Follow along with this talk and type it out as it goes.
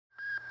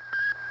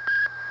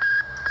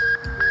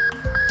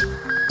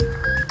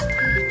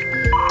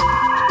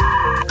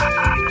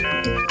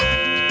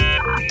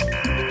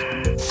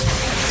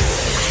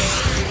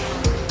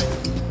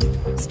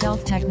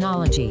stealth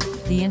technology,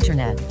 the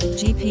internet,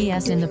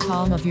 GPS in the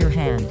palm of your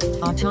hand,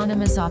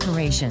 autonomous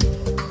operation.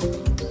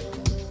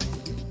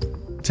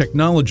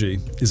 Technology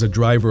is a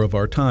driver of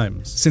our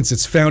times. Since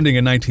its founding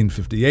in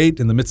 1958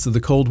 in the midst of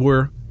the Cold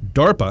War,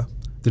 DARPA,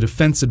 the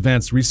Defense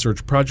Advanced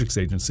Research Projects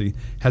Agency,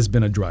 has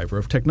been a driver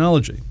of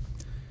technology.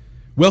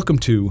 Welcome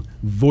to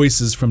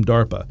Voices from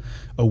DARPA,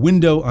 a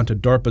window onto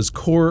DARPA's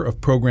core of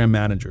program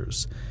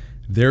managers.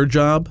 Their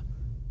job?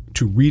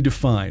 To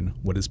redefine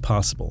what is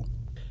possible.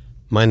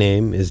 My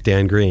name is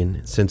Dan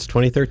Green. Since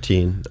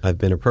 2013, I've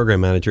been a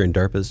program manager in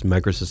DARPA's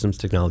Microsystems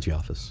Technology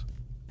office.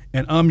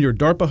 And I'm your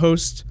DARPA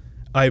host,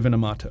 Ivan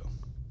Amato.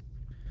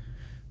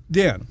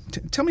 Dan,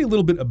 tell me a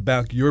little bit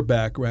about your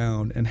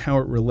background and how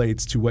it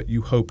relates to what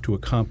you hope to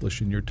accomplish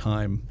in your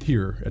time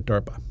here at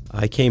DARPA.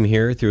 I came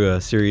here through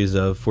a series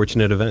of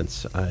fortunate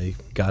events. I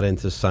got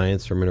into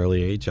science from an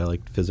early age. I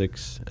liked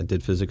physics. I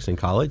did physics in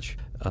college.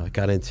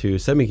 Got into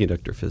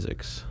semiconductor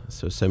physics.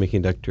 So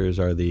semiconductors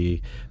are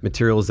the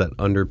materials that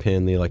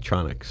underpin the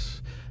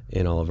electronics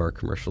in all of our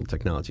commercial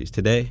technologies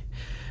today,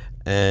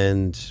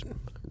 and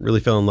really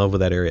fell in love with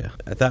that area.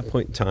 At that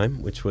point in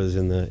time, which was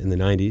in the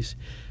 90s,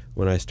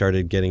 when I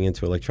started getting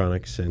into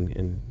electronics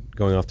and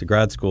going off to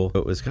grad school,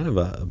 it was kind of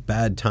a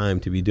bad time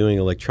to be doing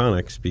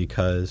electronics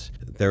because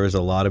there was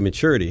a lot of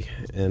maturity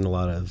and a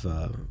lot of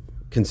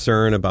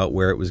concern about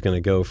where it was going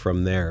to go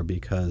from there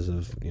because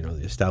of the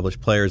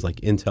established players like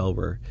Intel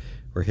were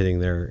hitting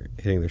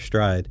their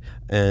stride,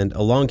 and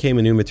along came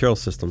a new material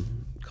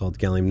system called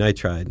Gallium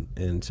Nitride,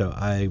 and so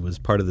I was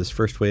part of this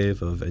first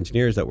wave of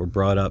engineers that were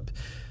brought up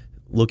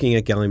looking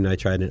at gallium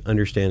nitride and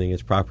understanding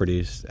its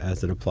properties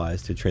as it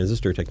applies to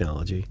transistor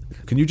technology.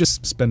 Can you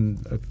just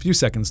spend a few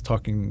seconds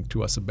talking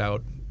to us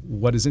about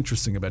what is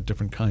interesting about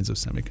different kinds of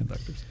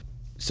semiconductors?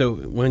 So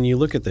when you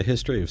look at the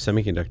history of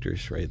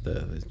semiconductors, right,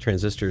 the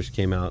transistors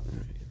came out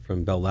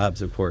from Bell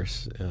Labs, of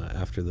course,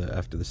 after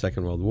the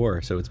Second World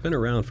War. So it's been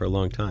around for a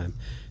long time.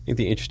 I think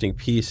the interesting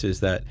piece is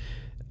that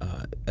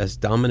as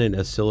dominant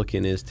as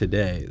silicon is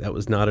today, that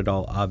was not at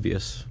all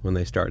obvious when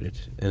they started.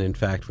 And in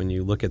fact, when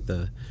you look at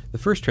the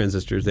first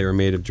transistors, they were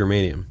made of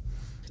germanium.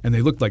 And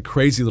they looked like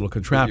crazy little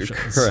contraptions.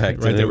 You're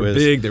correct. Right? They were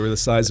big. They were the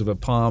size of a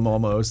palm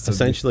almost.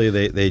 Essentially,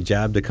 they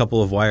jabbed a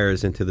couple of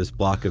wires into this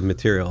block of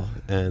material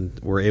and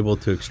were able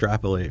to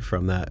extrapolate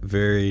from that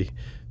very,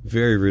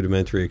 very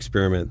rudimentary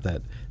experiment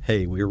that,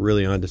 hey, we're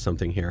really onto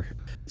something here.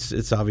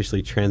 It's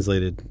obviously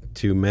translated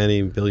to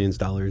many billions of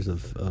dollars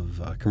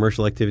of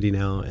commercial activity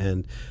now,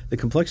 and the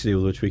complexity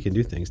with which we can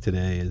do things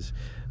today is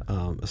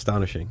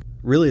astonishing.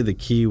 Really, the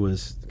key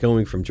was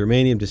going from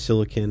germanium to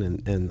silicon,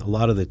 and a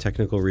lot of the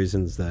technical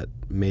reasons that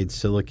made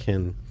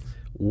silicon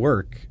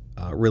work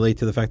relate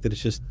to the fact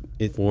that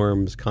it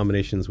forms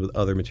combinations with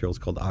other materials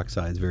called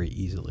oxides very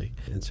easily.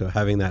 And so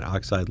having that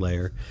oxide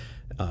layer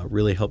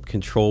really helped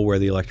control where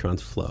the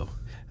electrons flow.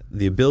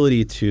 The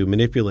ability to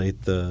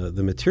manipulate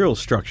the material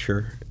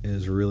structure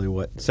is really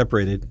what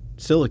separated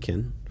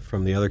silicon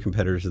from the other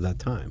competitors at that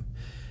time.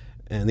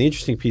 And the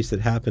interesting piece that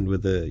happened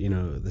with the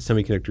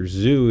semiconductor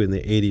zoo in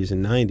the 80s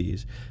and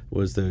 90s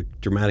was the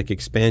dramatic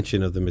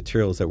expansion of the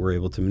materials that we're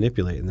able to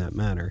manipulate in that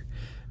manner.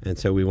 And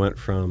so we went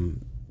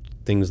from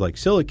things like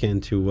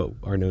silicon to what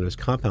are known as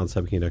compound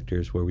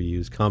semiconductors, where we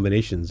use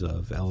combinations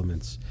of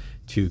elements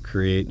to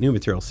create new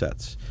material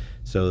sets.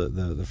 So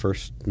the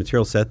first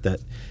material set that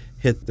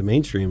hit the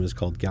mainstream is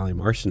called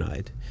Gallium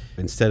Arsenide.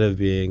 Instead of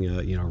being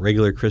a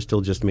regular crystal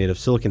just made of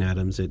silicon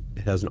atoms, it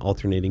has an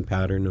alternating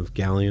pattern of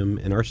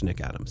gallium and arsenic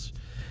atoms.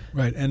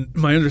 Right, and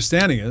my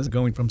understanding is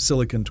going from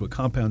silicon to a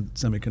compound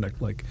semiconductor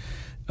like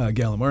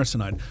gallium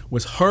arsenide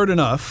was hard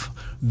enough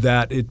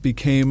that it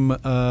became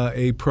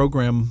a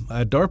program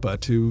at DARPA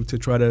to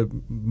try to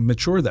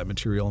mature that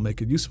material and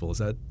make it useful. Is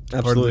that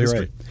absolutely part of the history?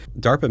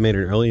 Right? DARPA made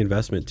an early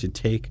investment to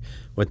take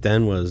what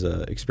then was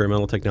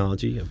experimental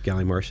technology of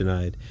gallium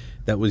arsenide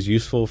that was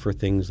useful for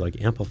things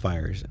like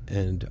amplifiers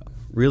and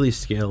really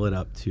scale it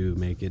up to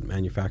make it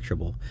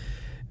manufacturable,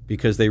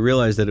 because they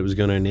realized that it was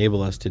going to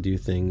enable us to do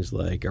things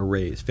like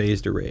arrays,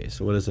 phased arrays.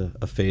 So what is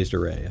a phased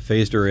array? A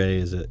phased array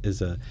is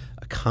a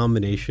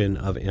combination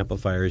of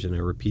amplifiers in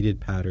a repeated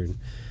pattern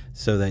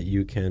so that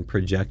you can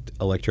project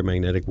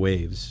electromagnetic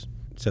waves.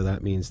 So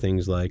that means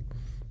things like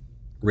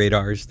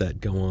radars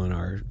that go on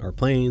our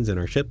planes and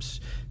our ships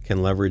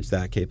can leverage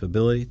that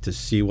capability to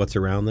see what's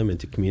around them and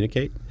to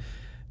communicate.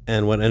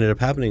 And what ended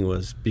up happening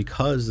was,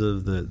 because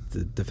of the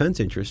defense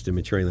interest in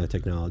maturing that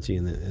technology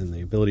and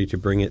the ability to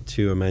bring it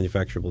to a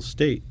manufacturable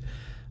state,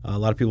 a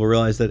lot of people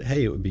realized that,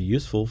 hey, it would be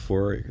useful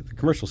for the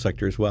commercial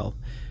sector as well.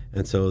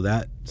 And so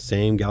that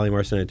same gallium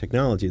arsenide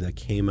technology that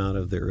came out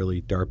of the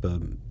early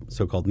DARPA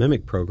so-called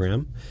MIMIC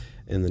program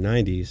in the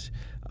 90s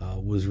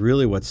was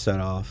really what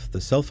set off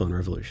the cell phone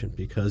revolution,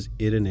 because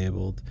it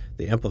enabled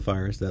the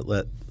amplifiers that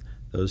let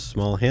those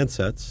small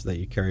handsets that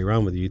you carry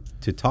around with you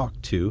to talk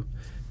to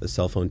the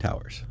cell phone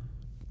towers.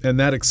 And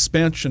that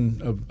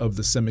expansion of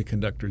the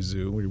semiconductor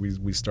zoo,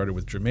 we started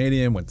with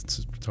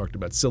germanium, talked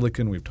about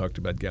silicon, we've talked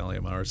about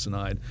gallium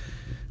arsenide.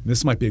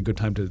 This might be a good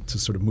time to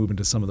sort of move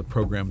into some of the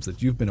programs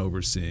that you've been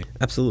overseeing.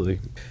 Absolutely.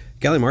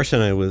 Gallium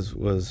arsenide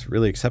was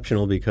really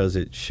exceptional because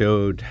it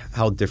showed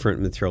how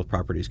different material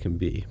properties can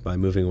be by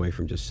moving away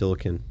from just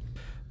silicon.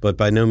 But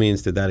by no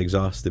means did that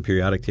exhaust the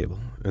periodic table.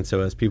 And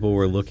so as people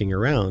were looking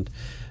around,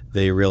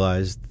 they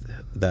realized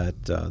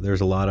that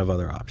there's a lot of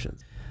other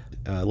options.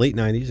 Late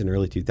 90s and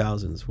early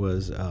 2000s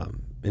was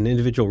an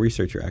individual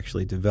researcher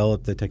actually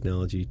developed the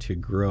technology to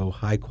grow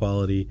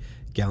high-quality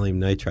gallium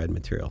nitride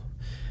material.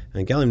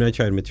 And gallium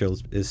nitride material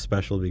is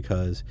special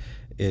because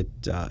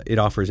it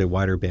offers a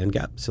wider band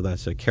gap, so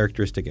that's a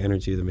characteristic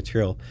energy of the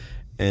material,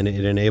 and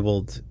it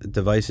enabled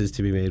devices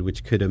to be made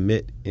which could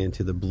emit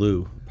into the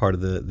blue part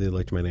of the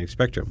electromagnetic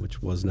spectrum,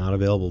 which was not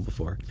available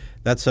before.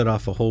 That set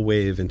off a whole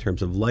wave in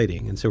terms of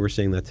lighting, and so we're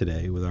seeing that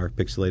today with our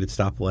pixelated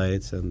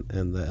stoplights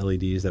and the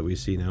LEDs that we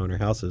see now in our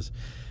houses.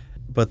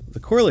 But the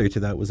corollary to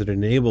that was it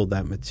enabled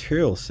that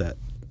material set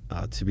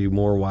to be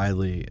more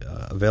widely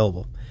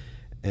available.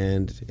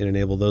 And it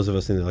enabled those of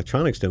us in the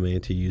electronics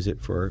domain to use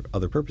it for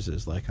other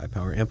purposes, like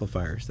high-power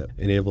amplifiers that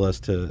enable us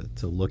to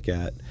look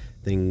at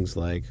things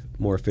like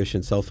more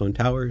efficient cell phone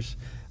towers,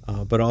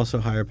 but also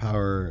higher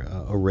power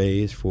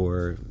arrays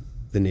for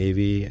the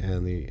Navy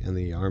and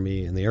the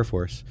Army and the Air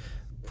Force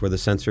for the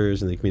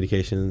sensors and the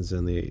communications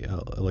and the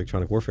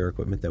electronic warfare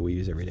equipment that we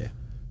use every day.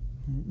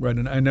 Right,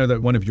 and I know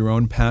that one of your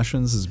own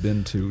passions has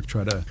been to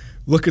try to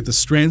look at the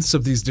strengths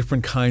of these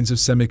different kinds of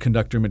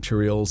semiconductor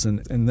materials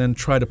and then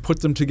try to put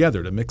them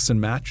together, to mix and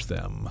match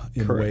them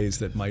in Correct. ways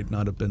that might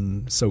not have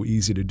been so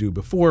easy to do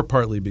before,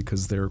 partly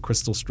because their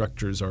crystal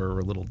structures are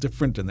a little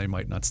different and they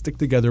might not stick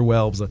together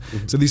well.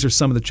 So these are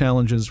some of the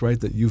challenges, right,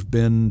 that you've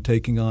been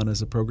taking on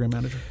as a program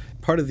manager?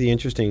 Part of the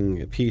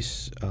interesting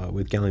piece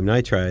with gallium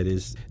nitride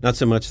is not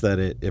so much that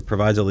it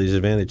provides all these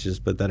advantages,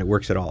 but that it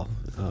works at all.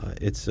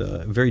 It's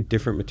a very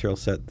different material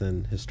set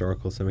than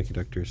historical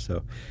semiconductors,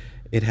 so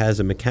it has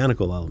a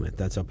mechanical element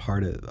that's a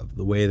part of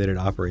the way that it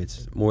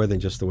operates, more than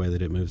just the way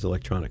that it moves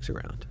electronics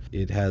around.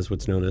 It has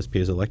what's known as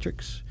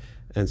piezoelectrics,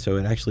 and so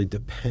it actually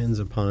depends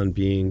upon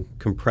being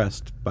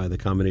compressed by the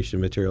combination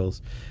of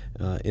materials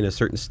in a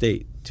certain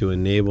state to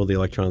enable the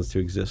electrons to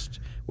exist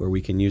where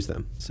we can use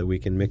them. So we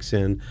can mix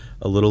in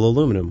a little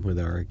aluminum with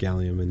our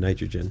gallium and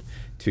nitrogen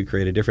to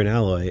create a different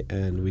alloy,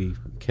 and we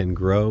can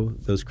grow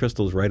those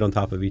crystals right on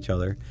top of each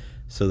other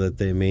so that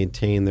they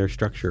maintain their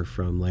structure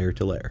from layer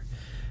to layer.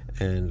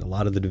 And a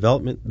lot of the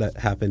development that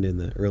happened in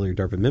the earlier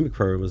DARPA MIMIC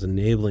program was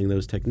enabling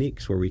those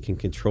techniques where we can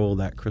control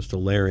that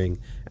crystal layering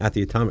at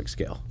the atomic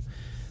scale,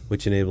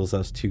 which enables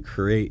us to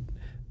create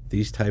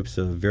these types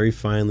of very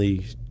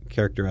finely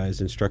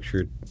characterized and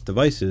structured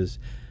devices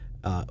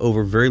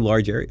over very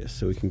large areas.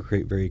 So we can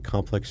create very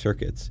complex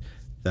circuits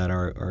that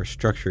are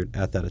structured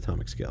at that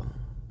atomic scale.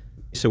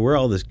 So where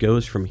all this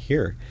goes from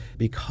here,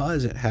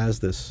 because it has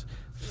this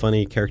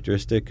funny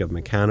characteristic of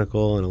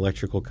mechanical and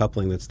electrical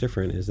coupling that's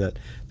different, is that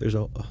there's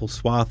a whole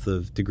swath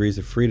of degrees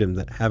of freedom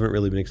that haven't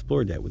really been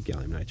explored yet with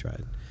gallium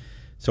nitride.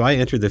 So I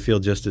entered the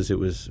field just as it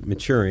was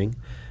maturing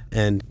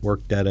and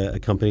worked at a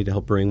company to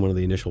help bring one of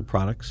the initial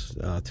products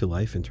to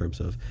life in terms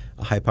of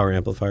a high-power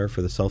amplifier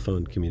for the cell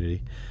phone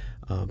community.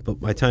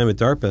 But my time at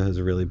DARPA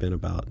has really been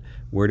about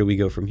where do we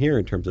go from here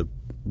in terms of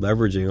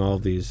leveraging all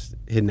of these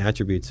hidden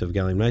attributes of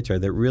gallium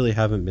nitride that really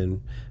haven't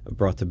been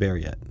brought to bear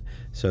yet.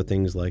 So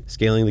things like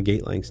scaling the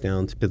gate lengths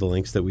down to the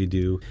lengths that we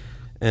do.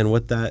 And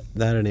what that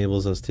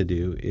enables us to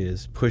do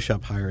is push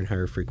up higher and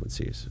higher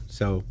frequencies.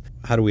 So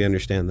how do we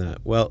understand that?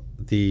 Well,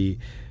 the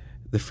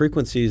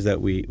frequencies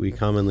that we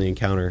commonly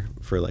encounter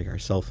for like our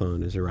cell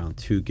phone is around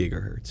 2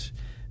 gigahertz.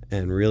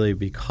 And really,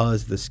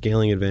 because the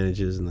scaling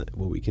advantages and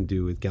what we can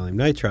do with gallium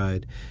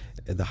nitride,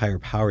 the higher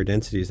power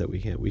densities that we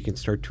can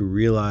start to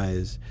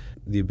realize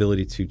the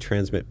ability to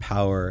transmit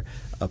power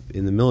up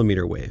in the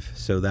millimeter wave.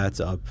 So that's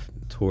up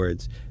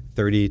towards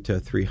 30 to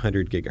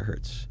 300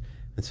 gigahertz.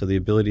 And so the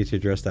ability to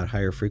address that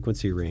higher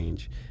frequency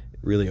range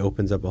really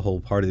opens up a whole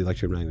part of the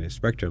electromagnetic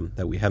spectrum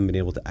that we haven't been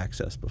able to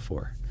access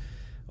before.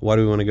 Why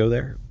do we want to go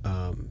there?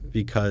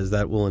 Because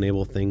that will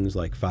enable things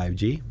like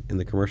 5G in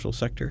the commercial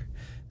sector.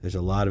 There's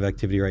a lot of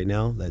activity right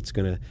now that's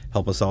going to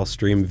help us all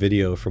stream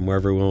video from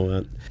wherever we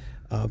want.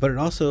 But it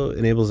also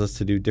enables us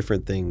to do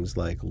different things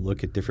like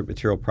look at different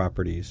material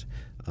properties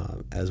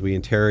as we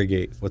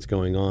interrogate what's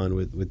going on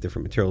with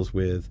different materials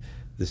with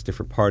this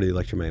different part of the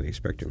electromagnetic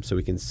spectrum. So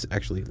we can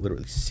actually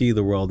literally see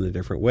the world in a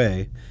different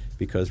way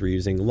because we're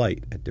using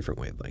light at different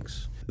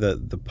wavelengths.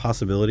 The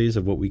possibilities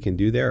of what we can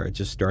do there are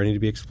just starting to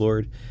be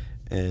explored,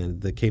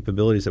 and the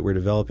capabilities that we're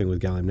developing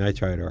with gallium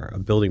nitride are a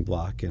building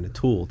block and a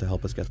tool to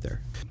help us get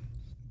there.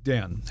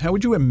 Dan, how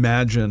would you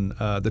imagine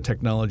the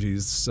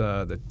technologies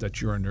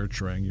that you're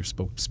nurturing? You're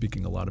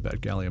speaking a lot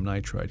about gallium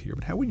nitride here,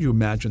 but how would you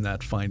imagine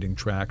that finding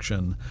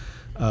traction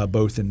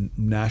both in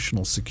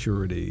national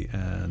security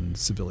and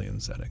civilian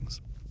settings?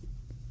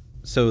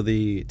 So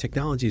the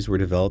technologies we're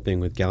developing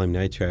with gallium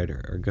nitride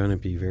are going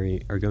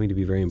to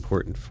be very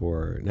important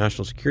for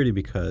national security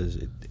because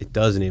it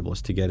does enable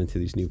us to get into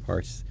these new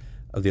parts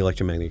of the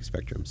electromagnetic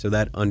spectrum. So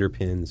that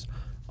underpins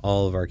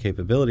all of our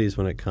capabilities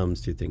when it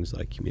comes to things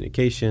like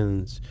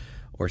communications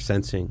or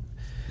sensing.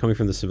 Coming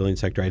from the civilian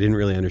sector, I didn't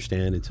really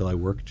understand until I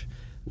worked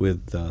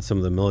with some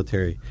of the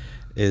military,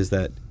 is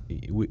that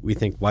we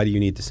think, why do you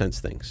need to sense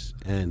things?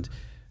 And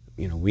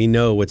we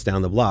know what's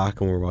down the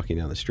block when we're walking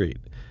down the street.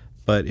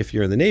 But if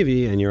you're in the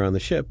Navy and you're on the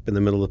ship in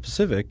the middle of the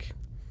Pacific,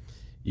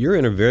 you're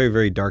in a very,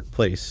 very dark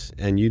place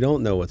and you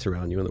don't know what's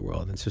around you in the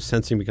world. And so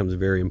sensing becomes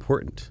very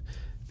important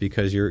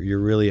because you're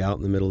really out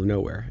in the middle of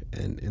nowhere.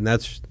 And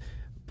that's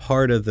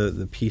part of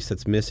the piece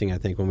that's missing, I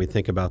think, when we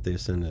think about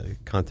this in the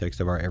context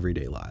of our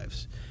everyday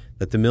lives,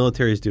 that the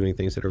military is doing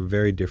things that are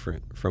very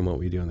different from what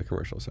we do in the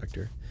commercial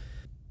sector.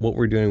 What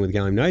we're doing with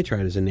gallium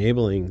nitride is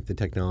enabling the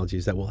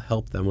technologies that will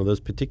help them with those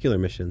particular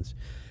missions.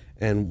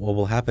 And what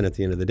will happen at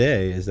the end of the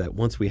day is that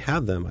once we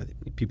have them, I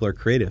think people are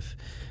creative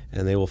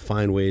and they will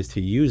find ways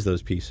to use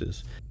those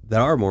pieces that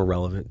are more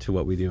relevant to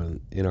what we do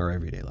in our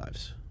everyday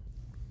lives.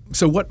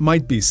 So what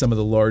might be some of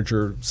the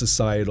larger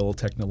societal,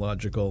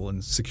 technological,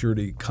 and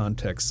security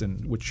contexts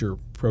in which your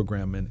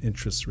program and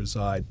interests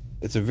reside?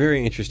 It's a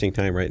very interesting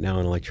time right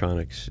now in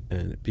electronics,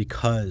 and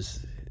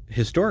because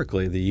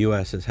historically the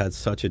U.S. has had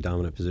such a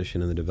dominant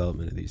position in the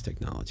development of these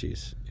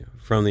technologies,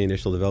 from the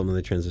initial development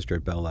of the transistor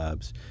at Bell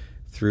Labs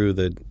through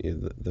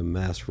the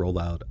mass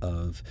rollout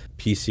of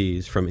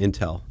PCs from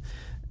Intel.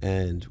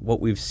 And what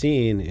we've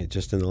seen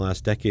just in the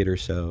last decade or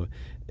so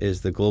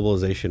is the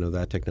globalization of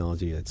that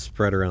technology that's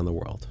spread around the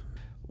world.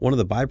 One of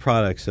the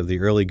byproducts of the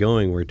early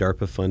going, where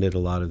DARPA funded a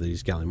lot of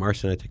these gallium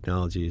arsenide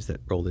technologies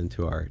that rolled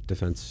into our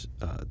defense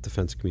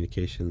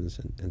communications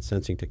and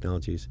sensing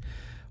technologies,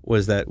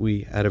 was that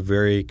we had a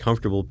very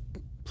comfortable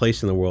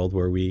place in the world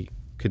where we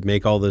could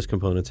make all those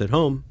components at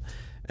home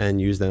and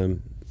use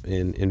them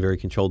in very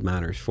controlled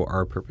manners for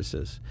our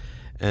purposes.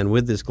 And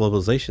with this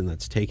globalization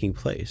that's taking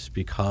place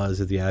because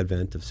of the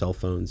advent of cell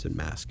phones and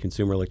mass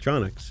consumer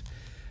electronics,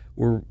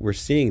 we're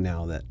seeing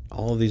now that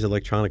all of these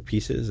electronic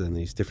pieces and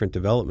these different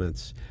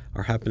developments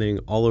are happening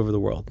all over the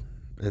world.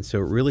 And so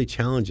it really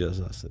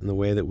challenges us in the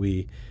way that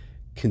we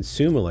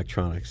consume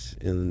electronics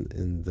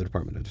in the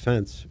Department of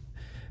Defense,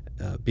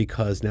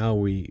 because now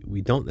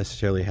we don't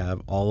necessarily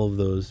have all of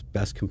those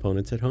best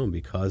components at home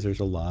because there's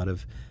a lot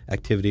of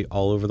activity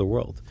all over the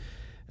world.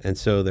 And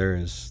so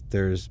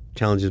there's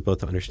challenges both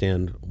to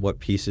understand what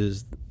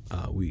pieces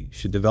we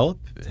should develop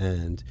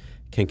and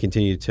can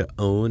continue to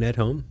own at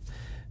home,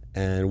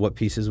 and what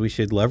pieces we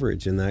should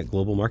leverage in that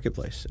global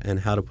marketplace,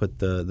 and how to put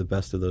the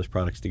best of those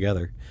products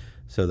together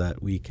so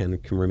that we can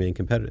remain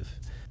competitive.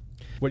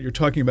 What you're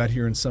talking about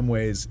here in some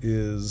ways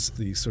is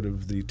the sort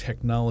of the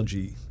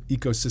technology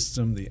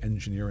ecosystem, the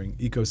engineering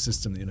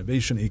ecosystem, the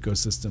innovation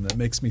ecosystem. That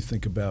makes me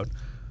think about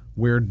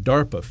where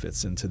DARPA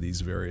fits into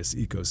these various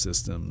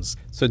ecosystems.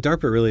 So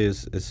DARPA really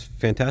is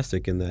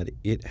fantastic in that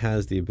it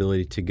has the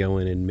ability to go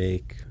in and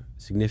make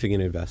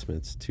significant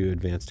investments to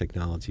advance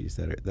technologies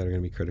that are going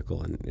to be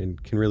critical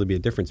and can really be a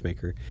difference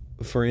maker.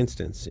 For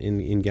instance,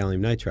 in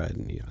gallium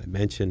nitride, I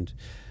mentioned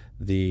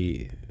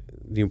the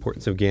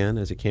importance of GaN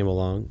as it came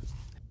along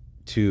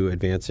to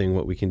advancing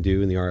what we can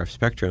do in the RF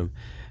spectrum,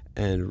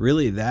 and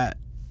really that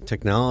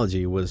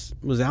technology was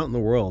out in the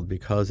world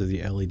because of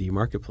the LED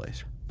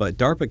marketplace. But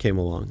DARPA came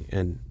along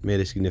and made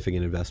a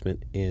significant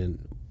investment in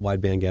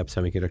wide bandgap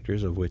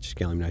semiconductors, of which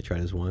gallium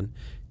nitride is one,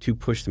 to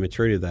push the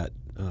maturity of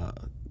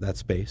that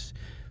space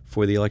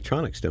for the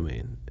electronics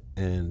domain.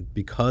 And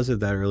because of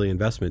that early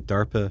investment,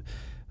 DARPA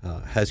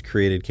has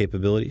created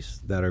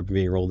capabilities that are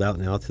being rolled out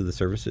now to the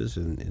services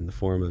in the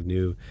form of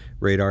new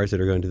radars that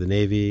are going to the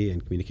Navy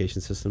and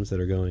communication systems that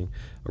are going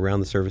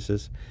around the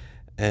services.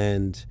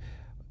 And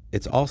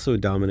it's also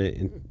dominant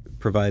and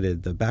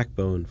provided the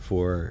backbone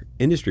for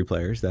industry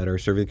players that are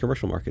serving the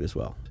commercial market as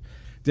well.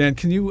 Dan,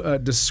 can you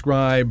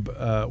describe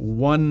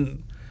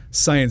one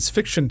science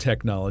fiction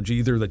technology,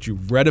 either that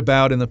you've read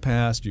about in the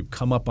past, you've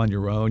come up on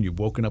your own, you've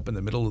woken up in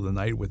the middle of the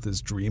night with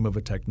this dream of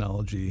a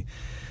technology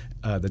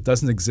that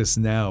doesn't exist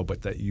now,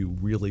 but that you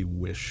really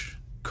wish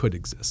could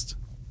exist?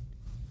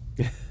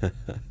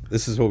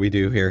 This is what we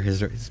do here,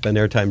 is spend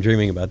our time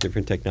dreaming about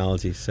different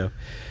technologies. So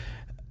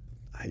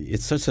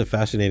it's such a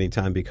fascinating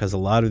time because a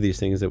lot of these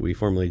things that we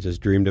formerly just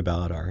dreamed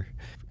about are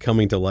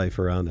coming to life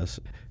around us.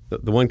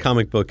 The one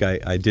comic book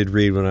I did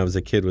read when I was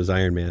a kid was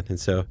Iron Man, and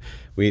so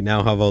we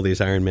now have all these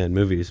Iron Man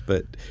movies.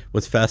 But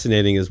what's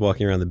fascinating is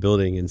walking around the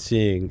building and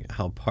seeing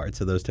how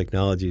parts of those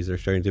technologies are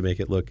starting to make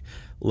it look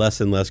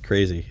less and less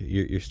crazy.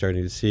 You're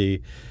starting to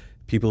see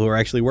people who are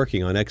actually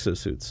working on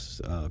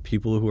exosuits,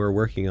 people who are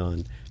working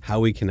on how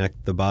we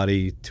connect the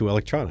body to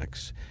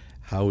electronics,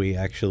 how we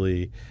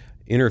actually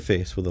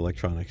interface with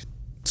electronics.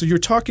 So you're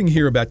talking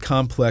here about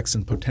complex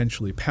and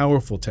potentially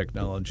powerful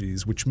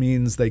technologies, which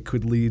means they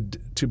could lead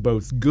to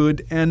both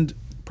good and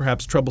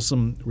perhaps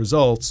troublesome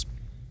results.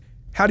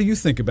 How do you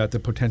think about the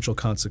potential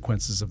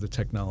consequences of the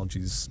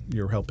technologies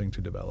you're helping to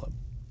develop?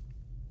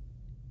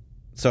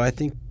 So I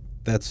think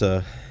That's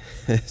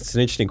it's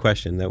an interesting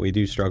question that we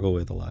do struggle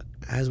with a lot.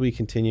 As we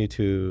continue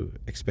to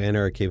expand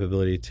our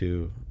capability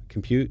to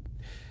compute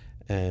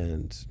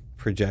and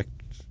project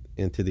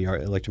into the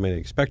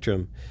electromagnetic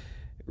spectrum,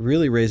 it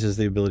really raises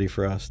the ability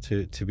for us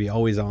to be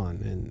always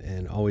on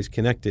and always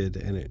connected.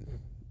 And it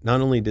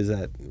not only does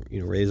that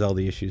raise all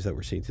the issues that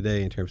we're seeing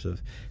today in terms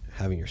of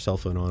having your cell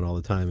phone on all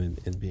the time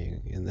and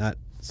being in that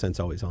sense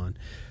always on,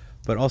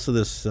 but also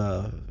this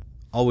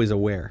always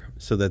aware,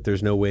 so that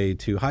there's no way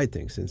to hide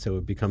things. And so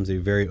it becomes a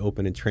very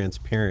open and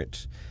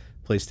transparent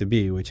place to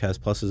be, which has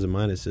pluses and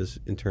minuses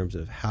in terms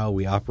of how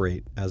we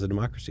operate as a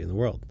democracy in the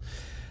world.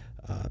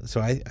 So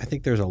I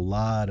think there's a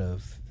lot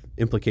of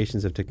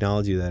implications of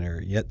technology that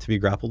are yet to be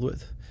grappled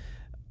with,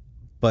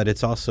 but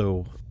it's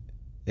also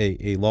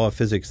a law of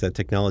physics that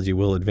technology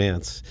will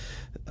advance.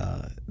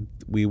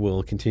 We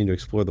will continue to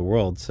explore the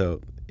world,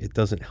 so it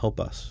doesn't help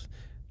us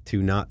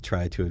to not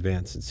try to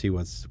advance and see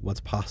what's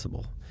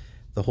possible.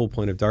 The whole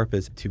point of DARPA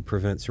is to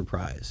prevent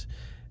surprise.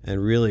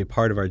 And really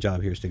part of our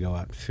job here is to go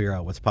out and figure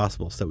out what's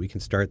possible so that we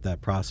can start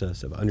that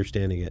process of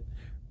understanding it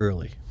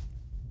early.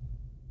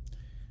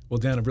 Well,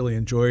 Dan, I've really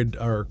enjoyed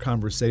our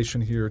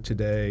conversation here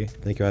today.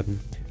 Thank you,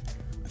 Adam.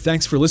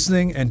 Thanks for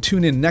listening, and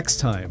tune in next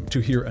time to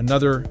hear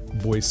another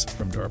voice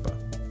from DARPA.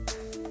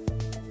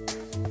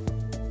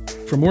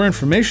 For more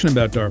information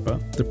about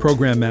DARPA, the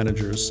program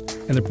managers,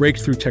 and the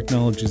breakthrough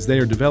technologies they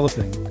are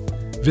developing,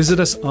 visit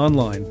us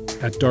online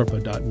at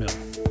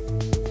darpa.mil.